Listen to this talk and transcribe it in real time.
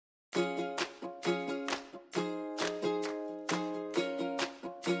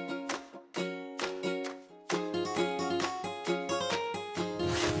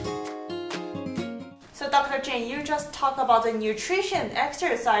Dr. Jian, you just talk about the nutrition,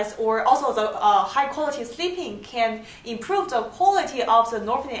 exercise, or also the high-quality sleeping can improve the quality of the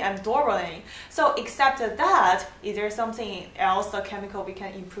norepinephrine and dopamine. So except that, is there something else, the chemical, we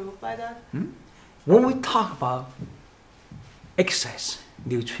can improve by that? When we talk about exercise,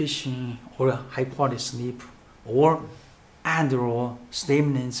 nutrition, or high-quality sleep, or Adderall,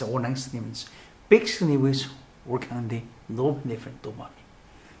 stimulants or non-stimulants, basically we work on the norepinephrine dopamine.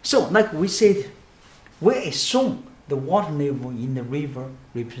 So, like we said, we assume the water level in the river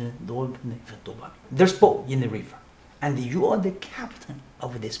represents norepinephrine dopamine. There's boat in the river, and you are the captain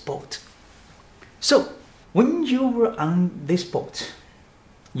of this boat. So, when you were on this boat,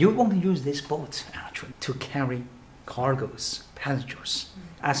 you want to use this boat actually to carry cargoes, passengers,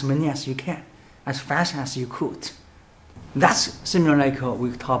 as many as you can, as fast as you could. That's similar like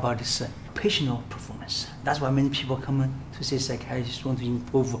we talk about this occupational performance. That's why many people come in to see psychiatrists want to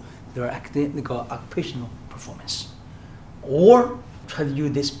improve their academic occupational performance. Or try to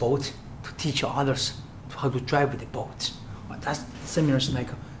use this boat to teach others how to drive the boat. That's similar like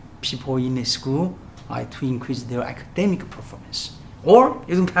people in the school to increase their academic performance. Or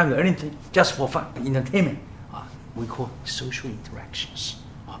you don't have anything just for fun, entertainment. We call social interactions.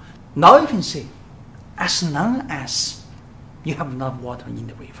 Now you can see, as long as you have enough water in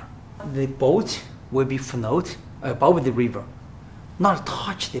the river, the boat will be float above the river, not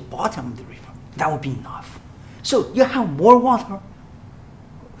touch the bottom of the river. That will be enough. So you have more water,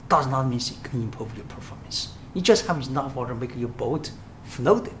 does not mean it can improve your performance. You just have enough water to make your boat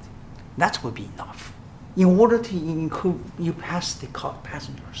floated. That will be enough. In order to include, you pass the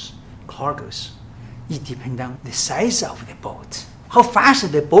passengers, cargoes, it depends on the size of the boat, how fast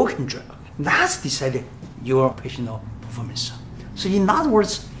the boat can drive. That's decided your occupational performance. So in other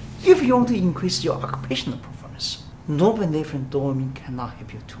words, if you want to increase your occupational performance, norepinephrine dopamine cannot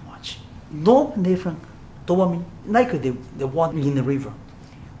help you too much. Norepinephrine dopamine, like the water in the river,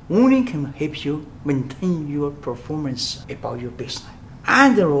 only can help you maintain your performance about your baseline.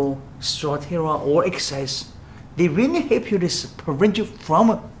 Adderall, Strattera, or exercise, they really help you to prevent you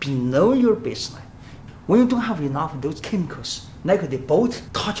from below your baseline. When you don't have enough of those chemicals, like the boat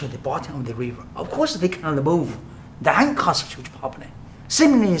touch at the bottom of the river, of course they cannot move. That causes a huge problem.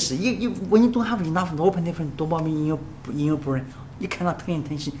 Similarly, when you don't have enough norepinephrine dopamine in your brain, you cannot pay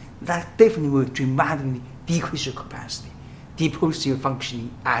attention. That definitely will dramatically decrease your capacity, decrease your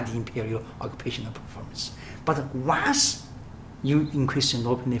functioning, and impair your occupational performance. But once you increase your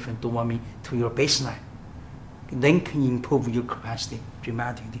norepinephrine dopamine to your baseline, then can improve your capacity,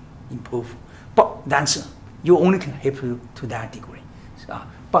 dramatically improve. But that's you only can help you to that degree.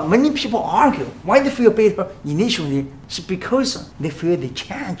 But many people argue why they feel better initially. It's because they feel the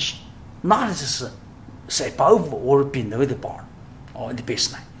change, not just above or below the bar or the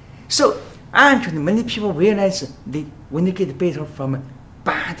baseline. So actually, many people realize when they get better from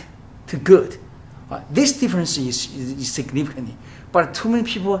bad to good, this difference is significant. But too many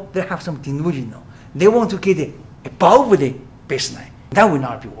people, they have some delusional. They want to get it above the baseline. That will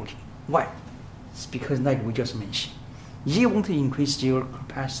not be working. Why? It's because, like we just mentioned, you want to increase your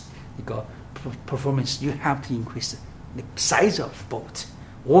capacity, performance, you have to increase the size of the boat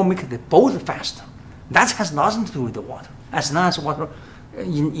or make the boat faster. That has nothing to do with the water. As long as water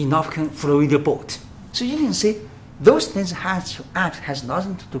enough can flow in the boat. So you can see those things has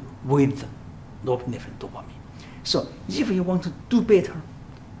nothing to do with norepinephrine dopamine. So if you want to do better,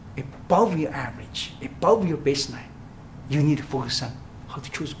 above your average, above your baseline, you need to focus on how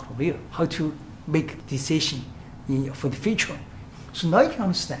to choose a career, how to make decisions for the future. So now you can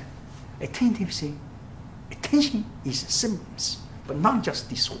understand, attention is symptoms, but not just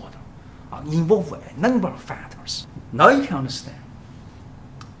disorder. Involve a number of factors. Now you can understand,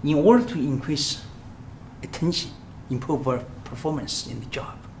 in order to increase attention, improve our performance in the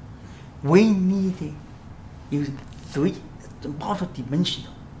job, we need to use three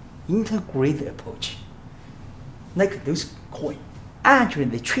multi-dimensional integrated approach, like those coin. Actually,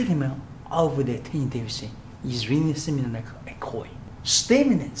 the treatment of the attention deficit is really similar like a coin.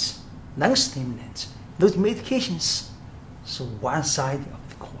 Stimulants, non-stimulants, those medications, so one side of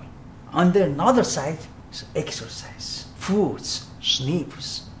the coin. On the another side is exercise, foods,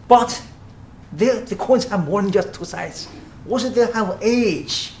 sleeps. But the coins have more than just two sides. Also, they have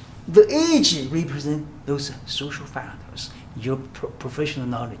age. The age represents those social factors, your professional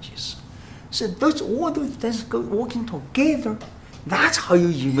knowledges. So all those things go working together. That's how you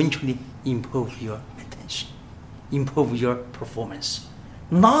eventually improve your attention, improve your performance.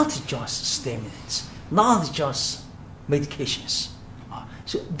 Not just stimulants, not just medications.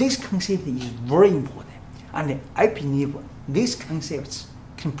 So this concept is very important. And I believe these concepts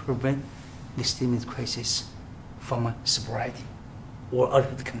can prevent the stimulant crisis from sobriety or out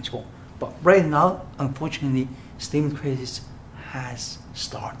of control. But right now, unfortunately, stimulant crisis has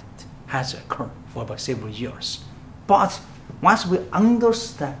occurred for about several years. But once we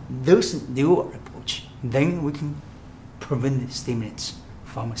understand those new approach, then we can prevent the stimulants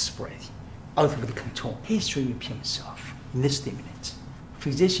from spreading out of the control. History repeats itself in the stimulants.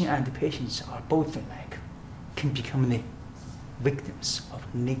 Physician and the patients are both alike, can become the victims of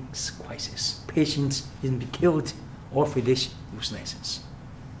next crisis. Patients can be killed or physician lose license.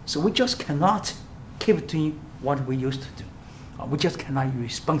 So we just cannot keep doing what we used to do. We just cannot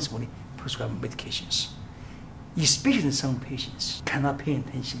responsibly prescribe medications. Especially some patients cannot pay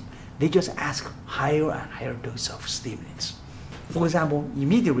attention. They just ask higher and higher dose of stimulants. For example,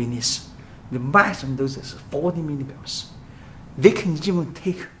 immediate release, the maximum dose is 40 milligrams. They can even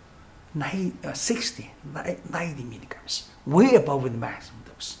take 60, 90 milligrams, way above the maximum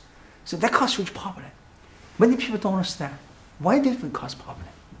dose. So that causes huge problem. Many people don't understand. Why does it cause problem?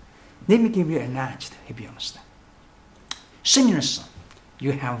 Let me give you an analogy to help you understand. Similarly,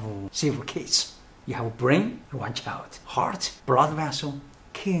 you have several kids. You have brain, one child, heart, blood vessel,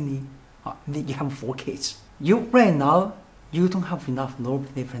 kidney. You have 4 kids. Right now, you don't have enough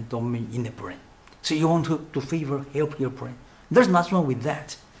norepinephrine dopamine in the brain. So you want to favor help your brain. There's nothing wrong with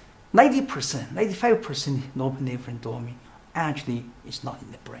that. 90%, 95% norepinephrine dopamine actually is not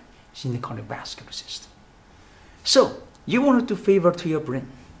in the brain. It's in the cardiovascular system. So you want to favor to your brain.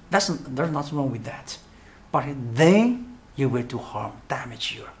 There's nothing wrong with that. But then you will do harm,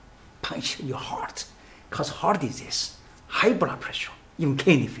 damage puncture your heart, cause heart disease, high blood pressure, even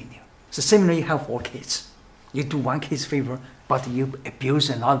kidney failure. So similarly, you have 4 kids. You do one kid's favor, but you abuse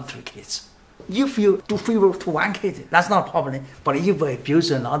another 3 kids. If you do favor to one kid, that's not a problem. But if you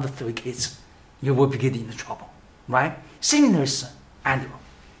abuse another 3 kids, you will be getting into trouble, right? Similarly, Adderall.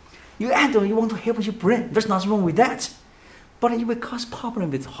 You want to help your brain. There's nothing wrong with that. But it will cause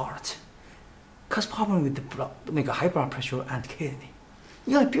problem with heart, cause problem with the blood, like high blood pressure and kidney.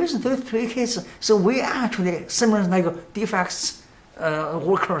 You abuse those 3 kids, so we actually, similar like defects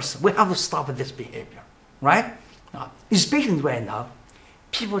workers, we have to stop this behavior, right? Especially right now,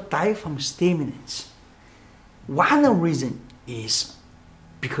 people die from stimulants. One reason is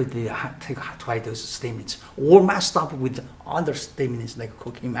because they take high dose stimulants or might stop with other stimulants like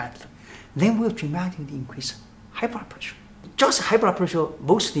cocaine meth. Then will dramatically increase high blood pressure. Just high blood pressure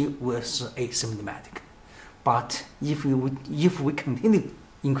mostly was asymptomatic. But if we continue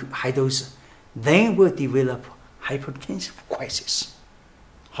increase high dose, then we'll develop hypertensive crisis,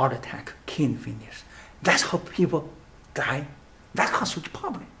 heart attack, kidney failures. That's how people die. That causes huge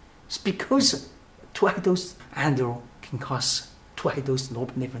problem. It's because too high dose Adderall can cause too high dose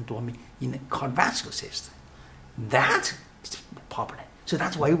norepinephrine dopamine in the cardiovascular system. That is the problem. So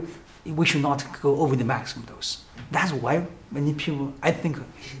that's why we should not go over the maximum dose. That's why many people, I think,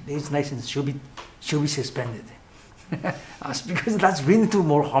 this license should be suspended. Because that's really do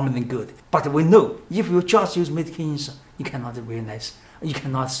more harm than good. But we know if you just use medications, you cannot realize, you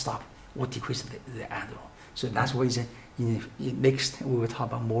cannot stop or decrease the Adderall. So that's why next we will talk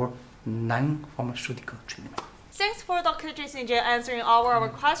about more non-pharmaceutical treatment. Thanks for Dr. Jian answering our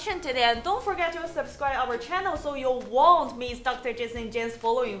question today, and don't forget to subscribe our channel so you won't miss Dr. Jian's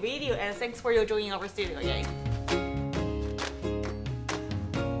following video. And thanks for your joining our studio again.